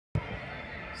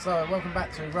So, welcome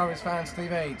back to Rovers Fans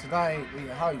TV. Today we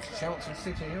host Chelmsford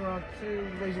City, who are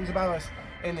 2 divisions above us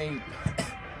in the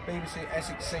BBC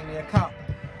Essex Senior Cup.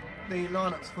 The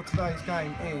lineups for today's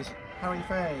game is Harry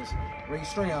Fairs, Reece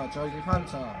Stringer, Joseph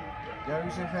Hunter,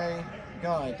 Joseph A.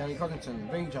 Guy, Danny Coddington,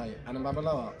 VJ, Adam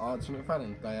Babaloa, Ardson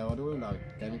McFadden, Dale Aduulo,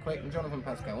 Gavin Quick and Jonathan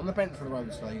Pascal. On the bench for the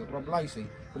Rovers today, you've got Rob Lacey,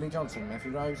 Billy Johnson, Matthew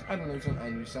Rose, Adam Newton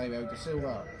and Eusebio Da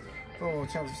Silva. For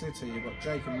Chelmsford City, you've got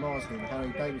Jacob Marsden,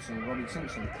 Harry Davidson, Robbie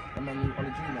Simpson, Emmanuel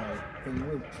Oligino, Finn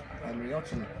Wilkes, Henry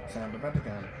Otten, Sam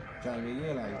Babadigan, Jamie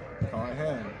Yele, Kai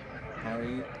Hearn,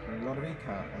 Harry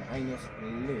Lodovica and Amos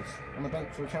Lewis. On the bench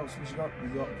for Chelmsford,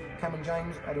 you've got Cameron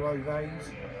James, Eduardo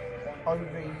Vase,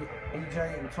 Ovi,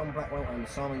 EJ and Tom Blackwell and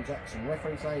Simon Jackson.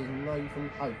 Referee today is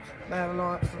Nathan Oates. Now the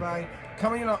lineups today.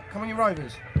 Come on you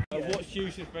Rovers. What's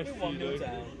useless best for you?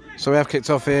 So we have kicked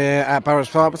off here at Barrows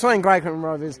Park between Greycoat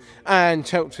Rovers and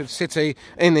Chelmsford City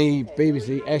in the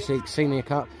BBC Essex Senior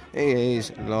Cup. It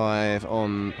is live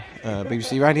on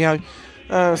BBC Radio.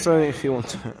 So if you want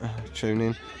to tune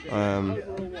in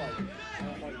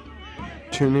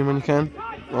when you can.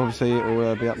 Obviously it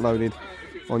will be uploaded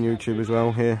on YouTube as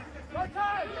well here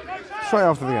straight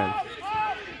after the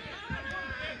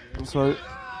game. So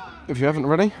if you haven't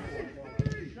already,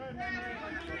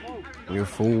 you're a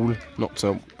fool not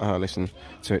to listen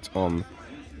to it on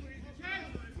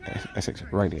Essex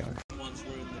Radio.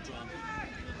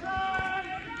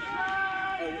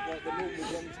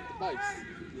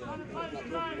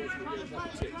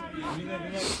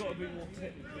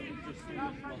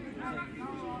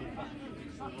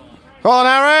 Come on,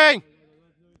 Harry!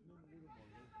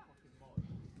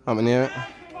 I'm in here.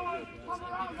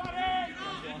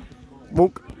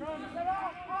 Walk.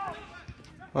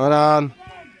 Well done.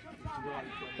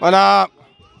 Well up.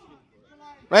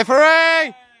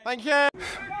 Referee! Thank you.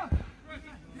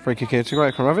 Free kick here to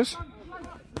Greycoat Rovers.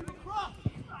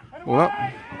 Ball up.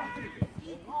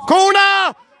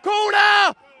 Corner!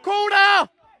 Corner! Corner!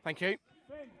 Thank you.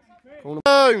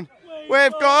 Corner.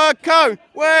 We've got a cone!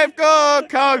 We've got a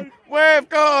cone! We've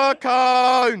got a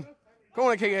cone!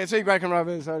 Corner kick here to Greycoat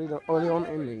Rovers early on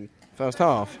in the first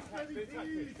half.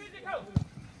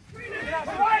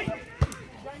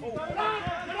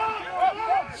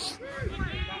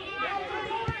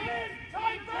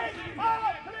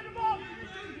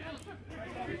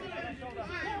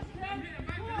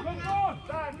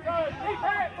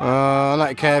 I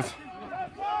like Kev.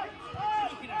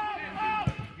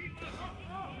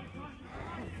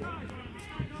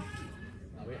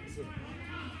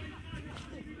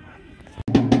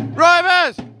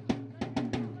 Rovers!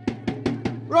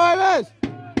 Rovers!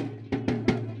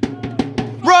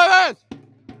 Rovers!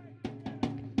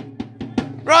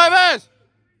 Rovers!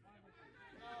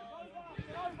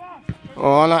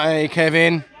 Oh, I like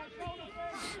Kevin.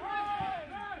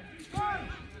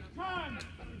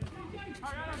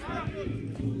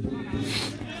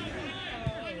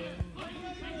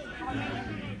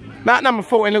 That number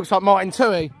 14 looks like Martin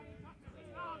Tui.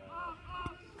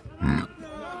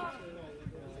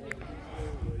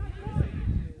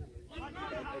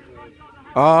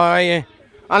 Oh, yeah.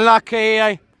 Unlucky,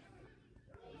 eh?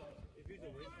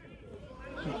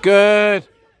 Good.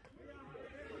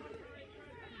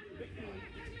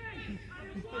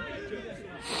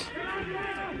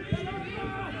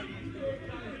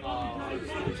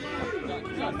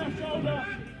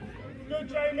 Good,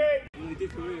 Jamie.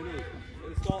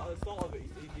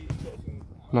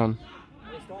 None.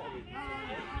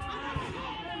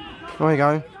 There you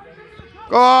go.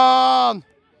 Go on!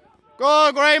 Go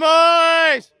on, Grey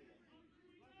boys!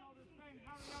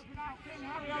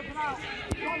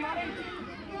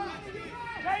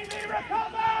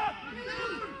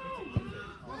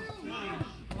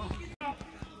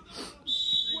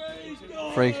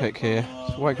 Free kick here.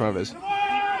 Greycoat Rovers.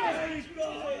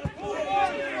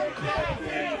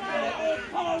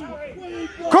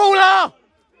 Corner!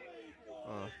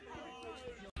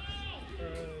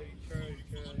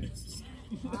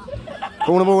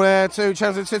 Corner ball there to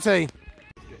Chelmsford City.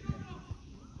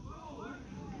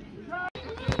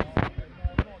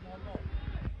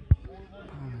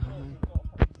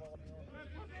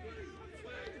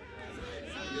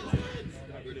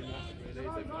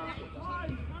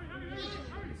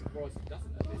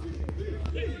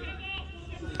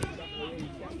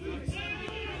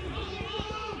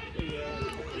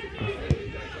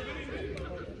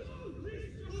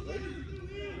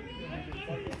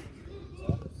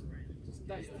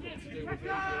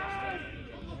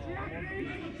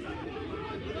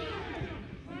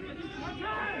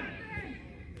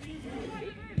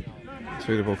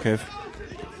 Suitable, Kev.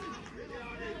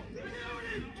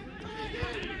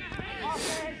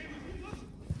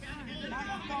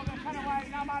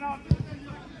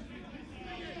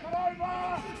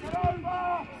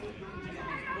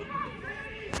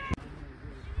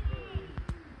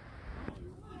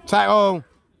 Tackle.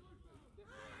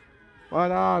 Well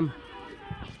done.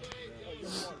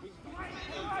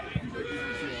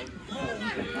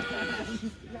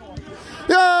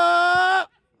 Yeah!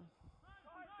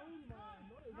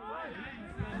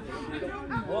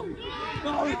 What?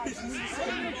 No, this is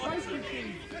insane.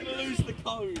 I'm gonna lose the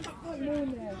code.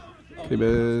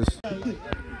 Keepers.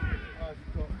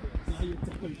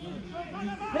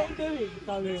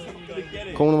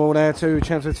 Corner ball there to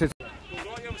Chelmsford City.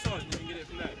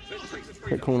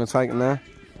 Quick corner taken there.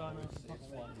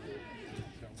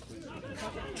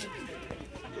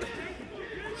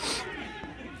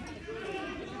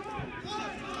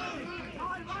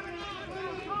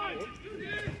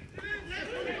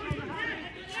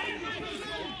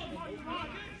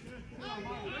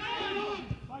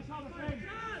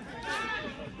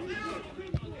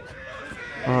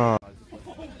 Oh.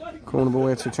 Corner ball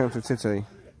here to Chelmsford City.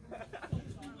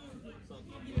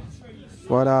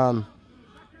 Well done.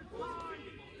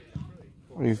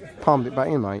 You've palmed it back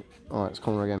in, mate. Alright, it's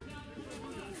corner again.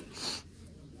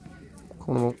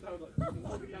 Corner ball.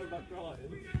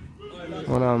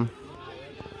 Well done.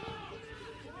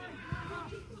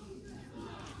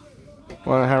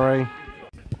 Well done, Harry.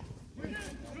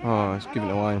 Oh, it's giving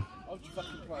it away.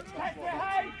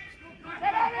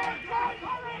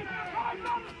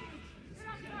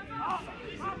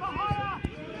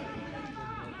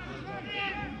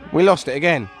 We lost it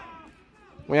again.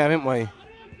 We have, haven't we?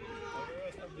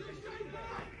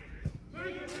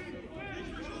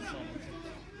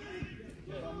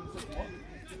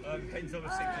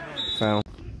 Foul.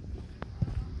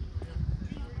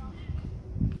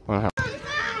 Well,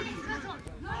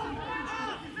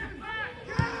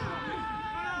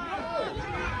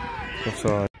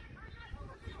 offside.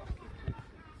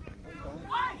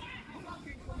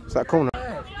 Is that a corner?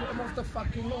 Put him off the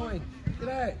fucking line. Get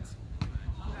out.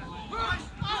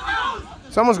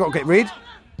 Someone's got to get rid.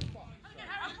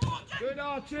 Good,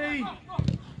 Archie.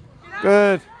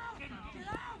 Good.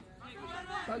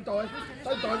 Don't dive.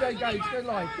 Don't dive. There you go. Good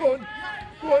line. Go on.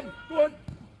 Go on. Go on.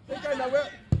 Don't go nowhere.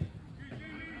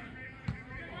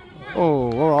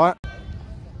 Oh, all right.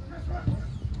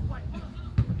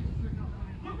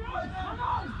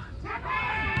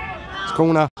 It's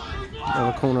corner.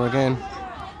 Another corner again.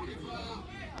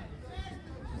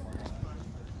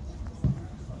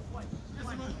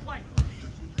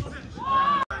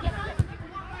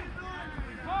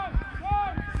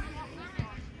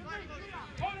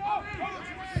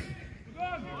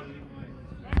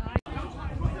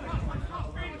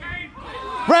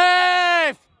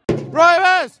 Brave!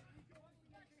 Rovers!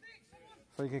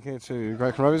 Free kick here to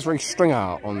Great Rovers. Ring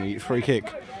Stringer on the free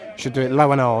kick. Should do it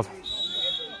low and hard.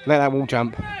 Let that wall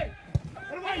jump.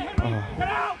 Oh.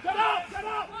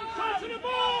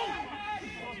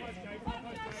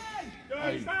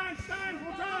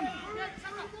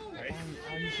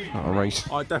 Not a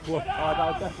race. I definitely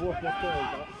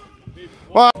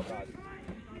What?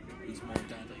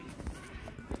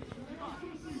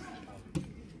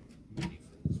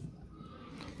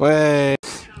 Wait.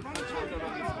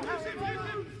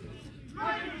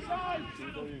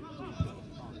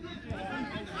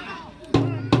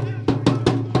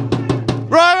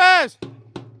 Rovers!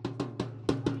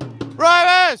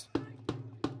 Rovers!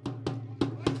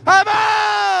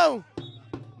 Hammo!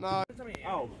 No.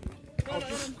 Oh, I was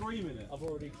just screaming it. I've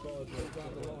already started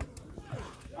down the line.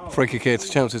 Free kick here to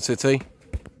Chelmsford City.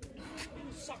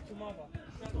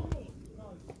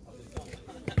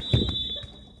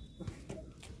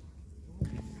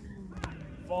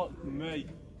 Fuck me.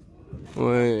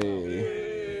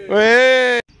 Wait.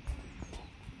 Wait.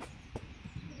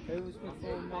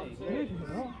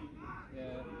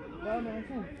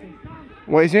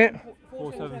 What is it?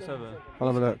 477. I'll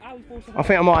have a look. I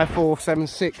think I might have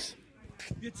 476.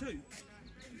 You too.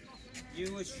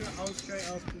 You were straight. I was straight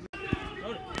after.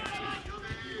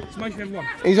 It's most of everyone.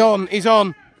 He's on. He's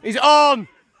on. He's on.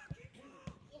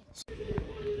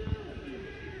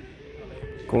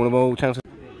 Corner ball. Chelmsford.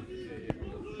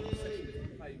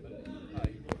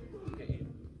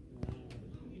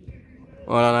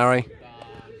 Well done, Harry.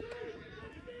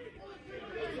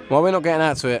 Why are we not getting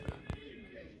out to it?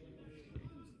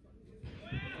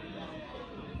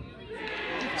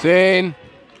 It's in.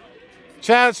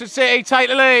 Chelmsford City take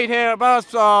the lead here at Bars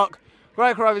Park.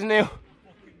 Great Rovers 0.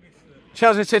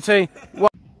 Chelmsford City 1.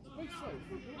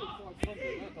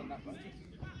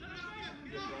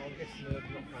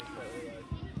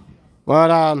 Well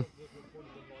done.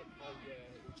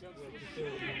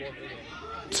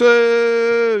 2.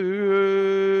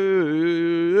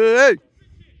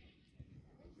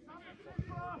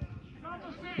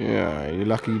 Yeah, you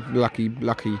lucky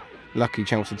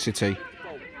Chelmsford City.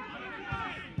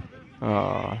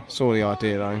 Ah, saw the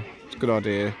idea though. It's a good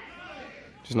idea.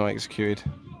 Just not executed.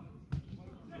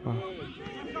 Oh.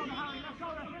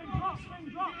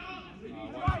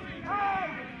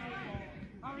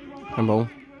 Handball.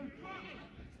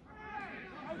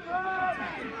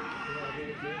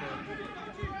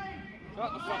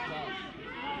 Shut the fuck up.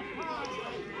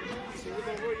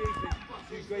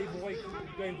 You gave away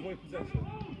possession.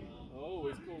 Oh,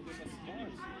 it's called this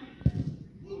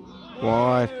a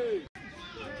Wide.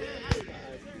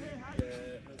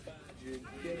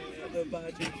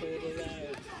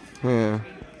 Yeah.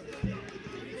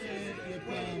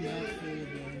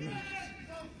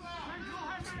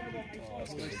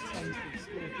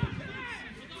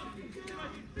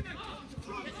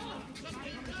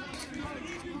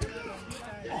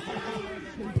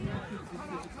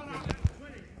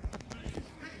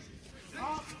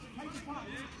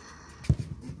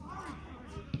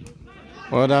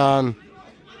 Well done.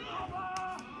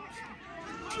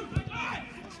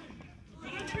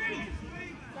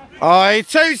 Oh, he's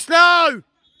too slow!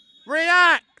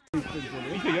 React!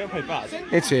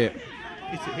 Hit it.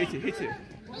 Hit it.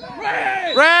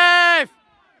 Ref!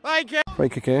 Thank you! Free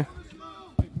kick here.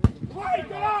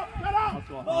 Get up!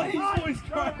 Oh, his voice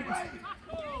cracked.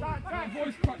 That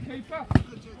voice crack, keeper.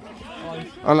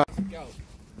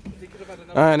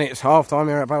 And it's half time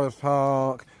here at Bowers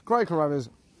Park. Great Rovers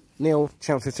 0,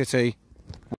 Chelmsford City.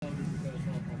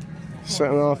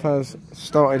 Second half has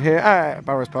started here at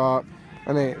Bowers Park,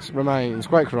 and it remains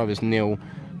Great Rovers 0,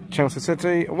 Chelmsford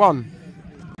City 1.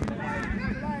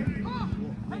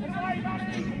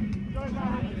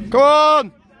 Go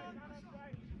on!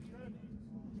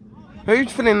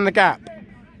 Who's filling in the gap?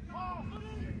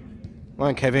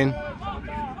 Right, Kevin.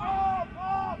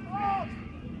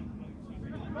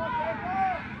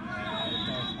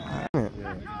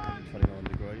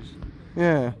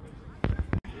 Yeah.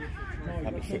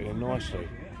 Haven't fitted in nicely.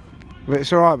 But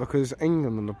it's alright because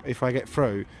England, if they get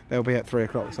through, they'll be at 3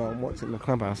 o'clock, so I'm watching the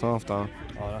clubhouse after. Oh,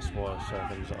 that's why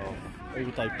things are. Who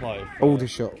would they play? All the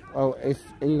shot. Oh, if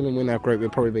England win our group,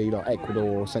 it'll probably be like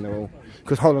Ecuador or Senegal.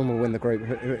 Because Holland will win the group.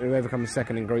 Whoever comes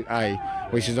second in Group A,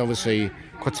 which is obviously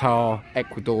Qatar,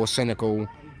 Ecuador, Senegal,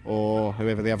 or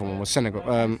whoever the other one was. Senegal,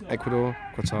 Ecuador,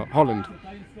 Qatar, Holland.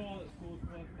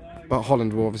 But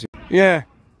Holland will obviously. Yeah.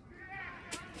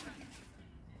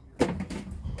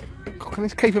 Can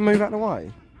this keeper move out of the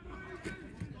way?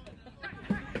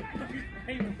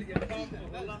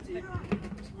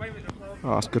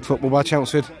 Oh, that's good football by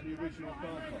Chelmsford.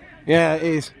 Yeah, it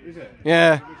is.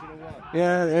 Yeah.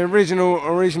 Yeah, the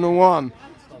original one.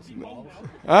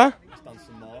 Huh?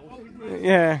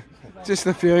 Yeah, just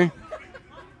a few.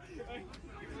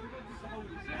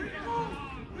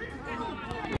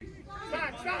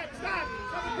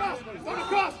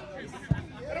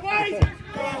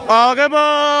 Oh, good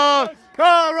ball! Go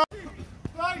right!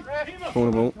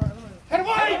 Corner ball. Head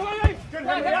away! Good,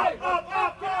 Henry, up!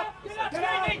 Get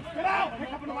out!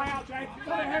 Pick up on the way out, Jake.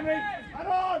 Got it, Henry. Head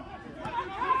on!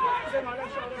 Sit my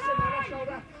left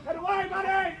shoulder. Head away,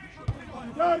 buddy!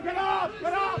 Good, get up!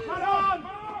 Head on!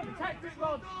 Protect it,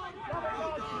 Rod. Love it,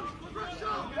 Rod.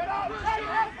 Get up!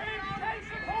 Take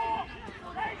support!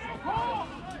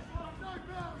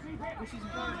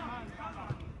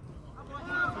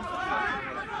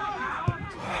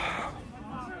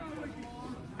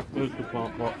 Who's the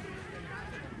plant pot?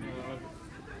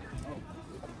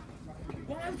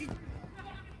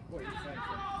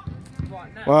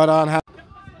 Well done.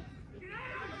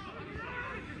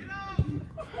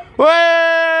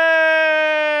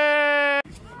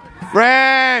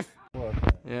 Ref!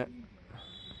 Yeah.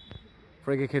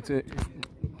 Free kick to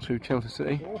Chelmsford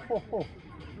City.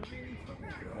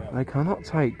 They cannot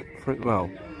take free. Well.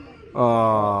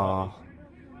 Ah.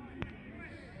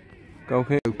 Goal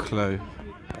kick. No clue.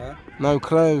 No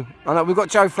clue. I know we've got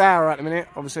Joe Flower at the minute.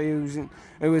 Obviously,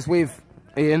 who was with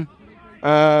Ian.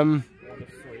 Go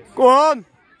on!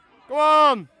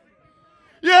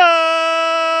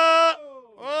 Yeah!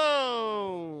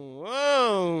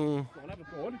 Whoa!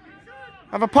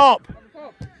 Have a pop.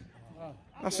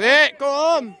 That's it. Go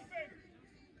on.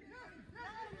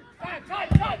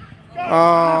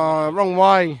 Wrong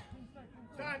way.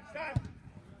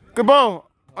 Good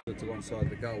ball. To one side of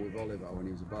the goal with Oliver when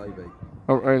he was a baby.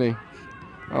 Oh, really?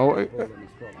 Oh, Ball on his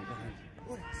spot. I'm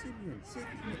going, Simeon, see if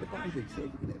you can hit the baby, see if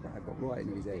you can hit the bag. Got right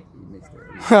into his head. He missed it.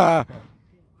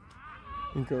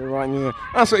 You got it right in there.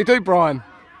 That's what you do, Brian.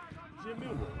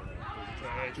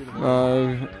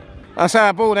 No. That's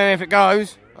our ball then if it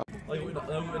goes. They win the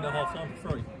half time for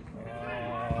free.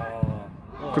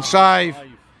 Good save.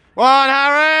 One,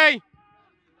 Harry!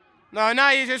 No,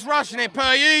 you're just rushing it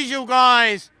per usual,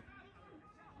 guys.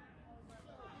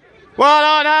 Well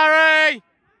done, Harry!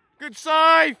 Good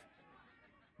save!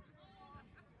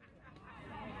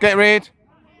 Get rid.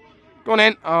 Go on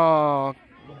in. Oh.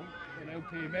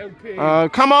 Oh,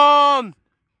 come on!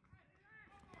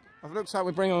 It looks like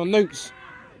we're bringing on Newts.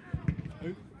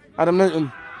 Adam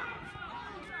Newton.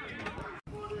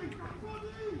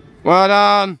 Well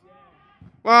done.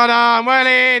 Well done. Well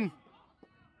in.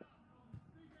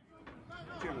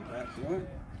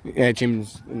 Yeah,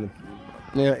 Jim's in the.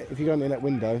 Yeah, if you go into that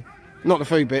window, not the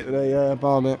food bit, the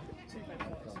bar bit.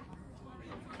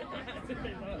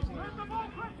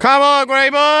 Come on, Grey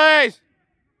boys!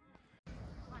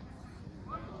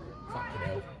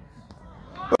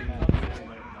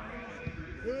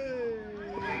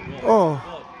 Oh,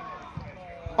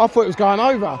 I thought it was going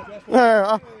over.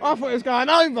 Yeah, I thought it was going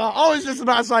over. I was just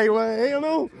about to say, well, you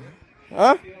know,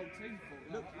 huh?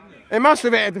 It must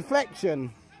have been a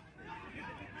deflection.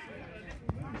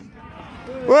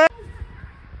 Well,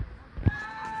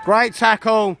 great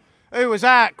tackle. Who was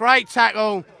that? Great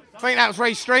tackle. I think that was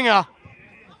Reece Stringer.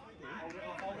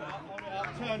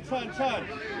 Turn.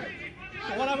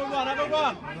 One, have a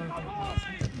run.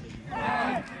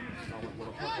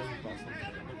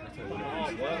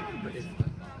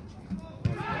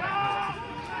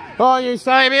 Come on, you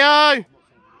Sabio!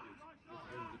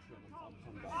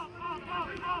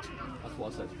 That's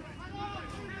what I said.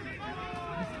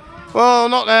 Well,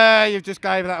 not there. You've just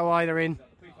gave that away. They're in.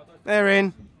 They're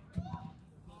in.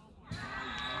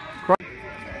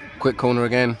 Quick corner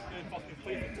again.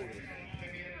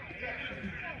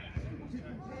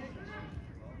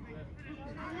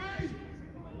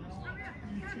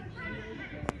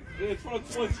 Yeah, trying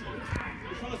to switch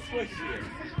you.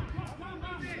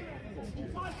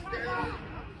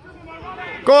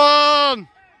 Go on!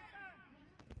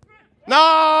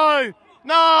 No!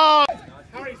 No!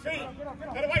 Harry, feet.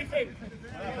 Get away, feet.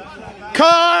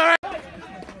 Correct!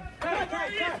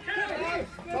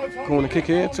 Corner kick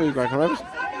here, 2 Grey Rovers.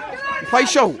 Play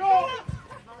short.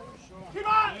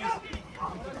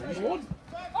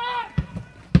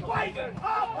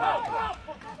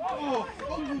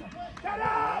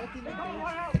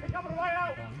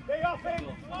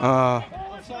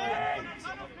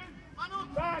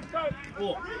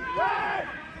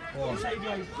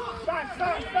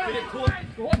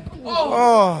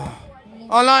 Oh,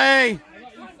 I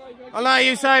like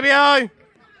you, Sabio.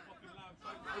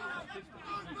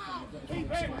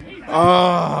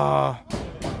 Oh,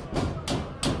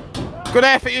 good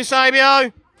effort, you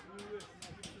Sabio.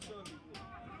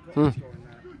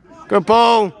 Good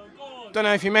ball. Don't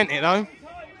know if you meant it though.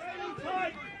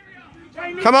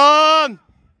 Come on.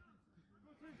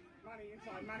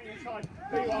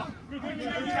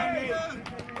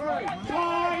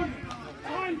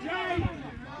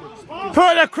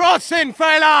 Put a cross in,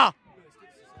 fella!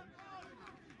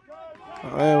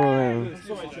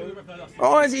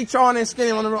 Oh, is he trying to skin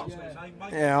him on the rocks?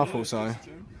 Yeah, I thought so.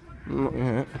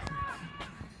 Yeah.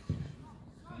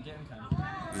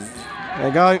 There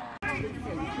you go.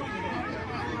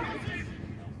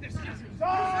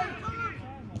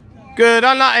 Good,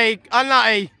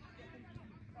 unlucky.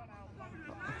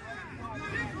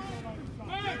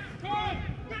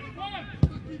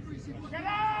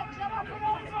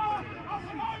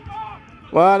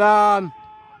 Well done.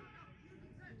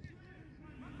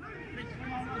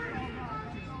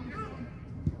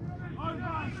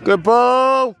 Good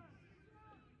ball.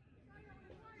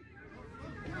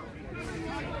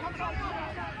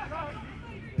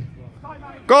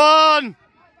 Gone.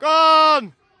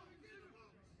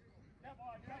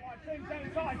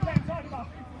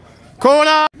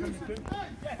 Corner.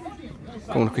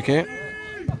 Corner kick here.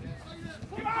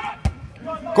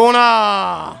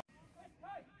 Corner.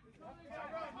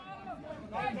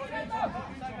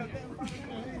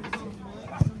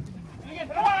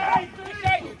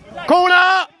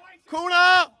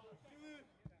 Corner.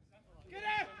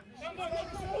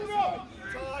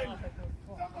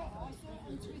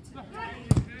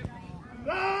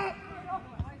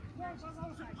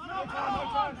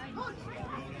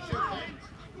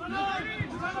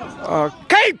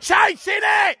 Keep chasing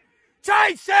it!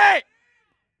 Chase it!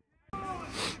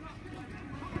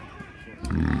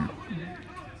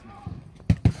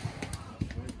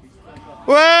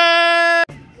 Way!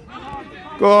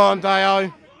 Go on,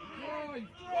 Deo.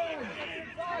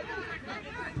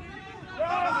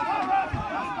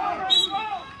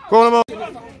 Corner ball.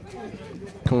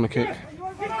 Corner kick.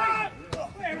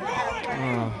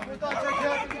 Oh.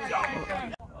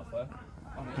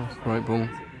 That's a great ball.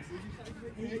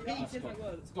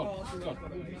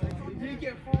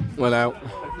 Well out.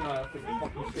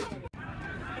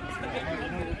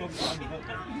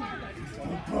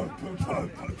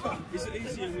 Is it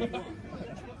easier with one?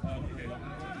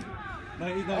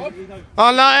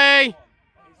 Unlucky!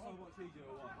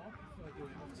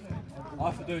 I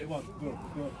have to do it once.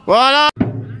 Well up!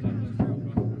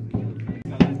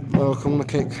 Oh, corner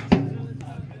kick.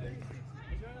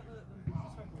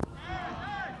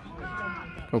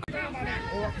 Okay.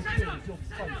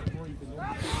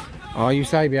 Oh, you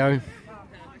Sabio.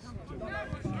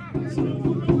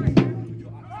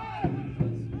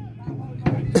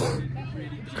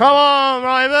 Come on,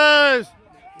 Ravers!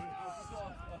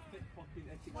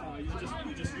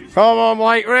 Come on,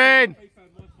 White Red!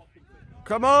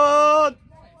 Come on!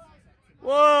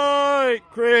 White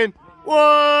Crane!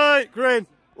 White Crane!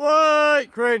 White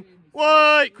Crane!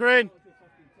 White Crane!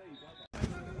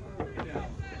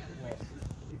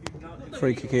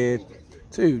 Free kick here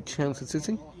to Chelmsford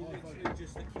City.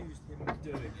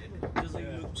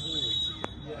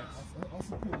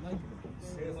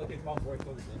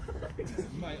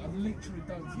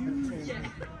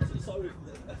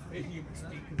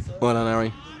 Well done,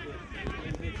 Harry.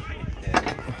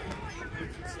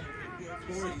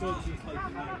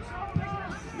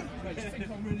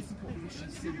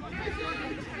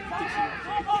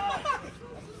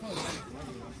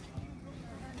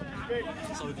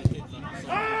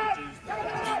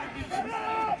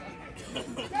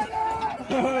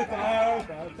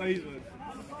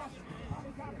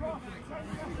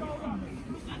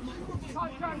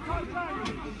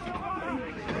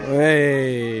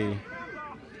 Hey.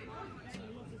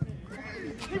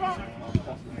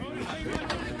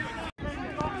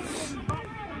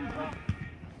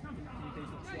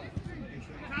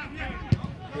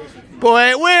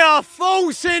 Boy, we are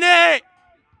forcing it!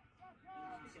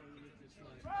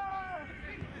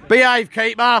 Behave,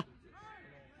 keeper!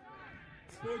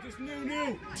 Just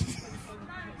nil-nil.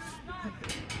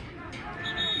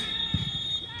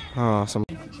 Oh, some...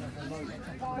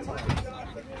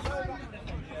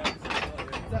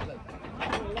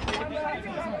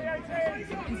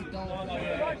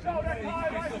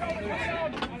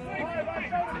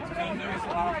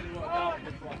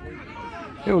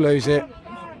 He'll lose it.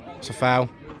 It's a foul.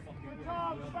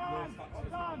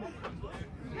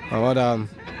 Oh, well done.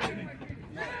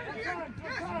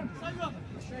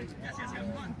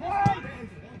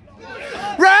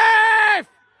 Ref!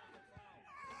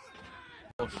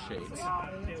 Oh, shit.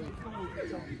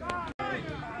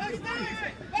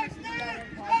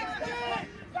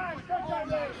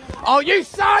 Oh, you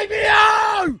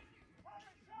Sabio!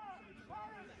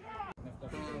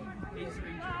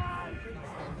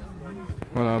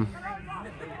 Well done.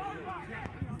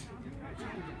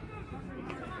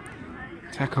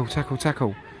 Tackle, tackle,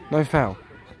 tackle. No foul.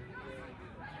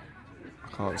 I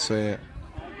can't see it.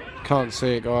 Can't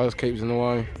see it, guys. Keeps in the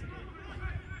way.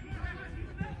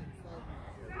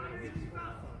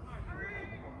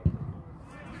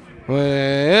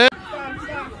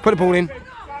 Put the ball in.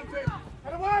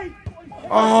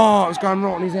 Oh, it's going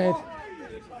right on his head.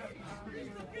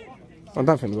 I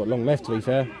don't think we've got long left, to be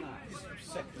fair.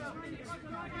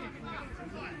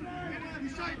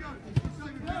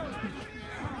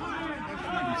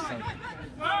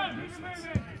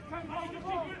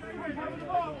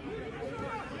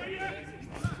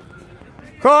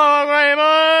 Come on,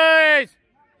 Raymond!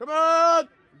 Come on!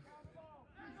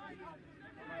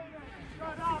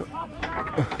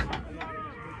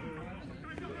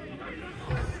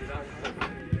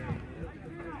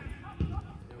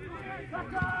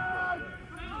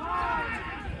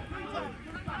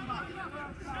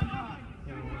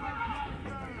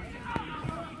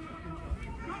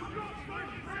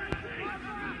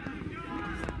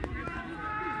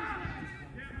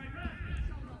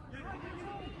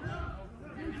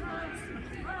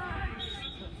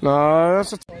 No,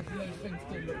 that's a...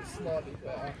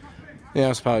 Yeah,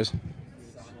 I suppose.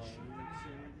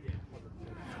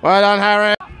 Well done,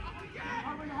 Harry.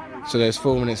 So there's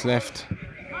 4 minutes left,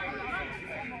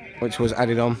 which was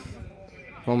added on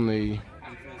from the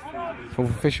fourth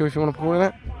official, if you want to call it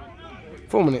that.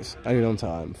 4 minutes added on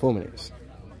time. 4 minutes.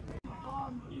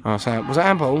 Oh, so was that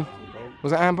handball?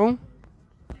 Was that handball?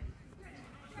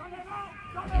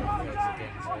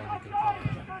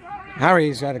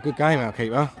 Harry's had a good game, our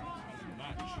keeper.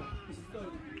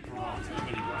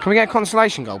 Can we get a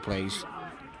consolation goal, please?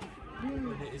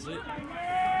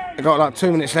 They've got like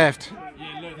 2 minutes left.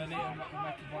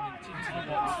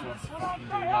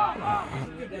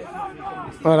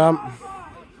 Well,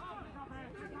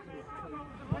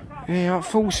 yeah, I'm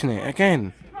forcing it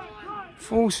again.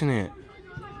 Forcing it.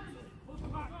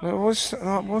 What's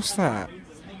that?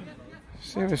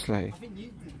 Seriously.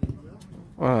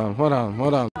 Well done, well done,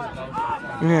 well done.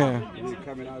 Yeah. You're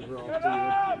coming over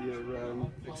after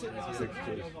your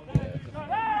fixtures.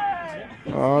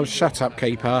 Oh, shut up,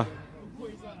 keeper.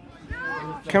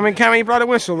 Can we blow the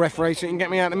whistle, referee, so you can get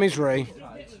me out of misery?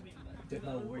 There's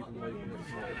no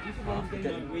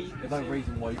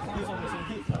reason why you can't.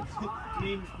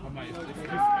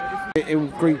 He'll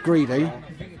greedy.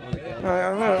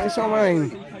 That's what I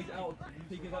mean.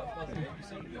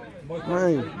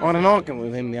 I had an argument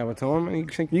with him the other time, and he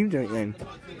said, you do it then.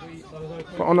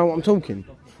 But I know what I'm talking.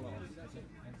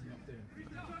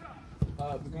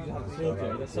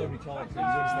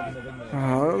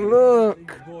 Oh,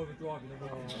 look!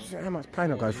 How much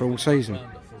pain I go through all season.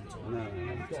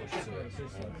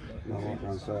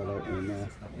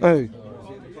 Who?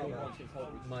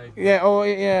 Yeah, oh,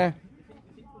 yeah.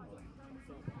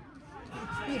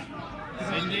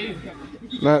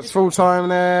 That's full time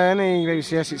there, any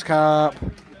BBC Essex Cup.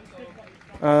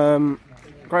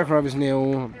 Great for Rovers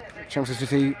 0, Chelmsford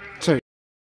City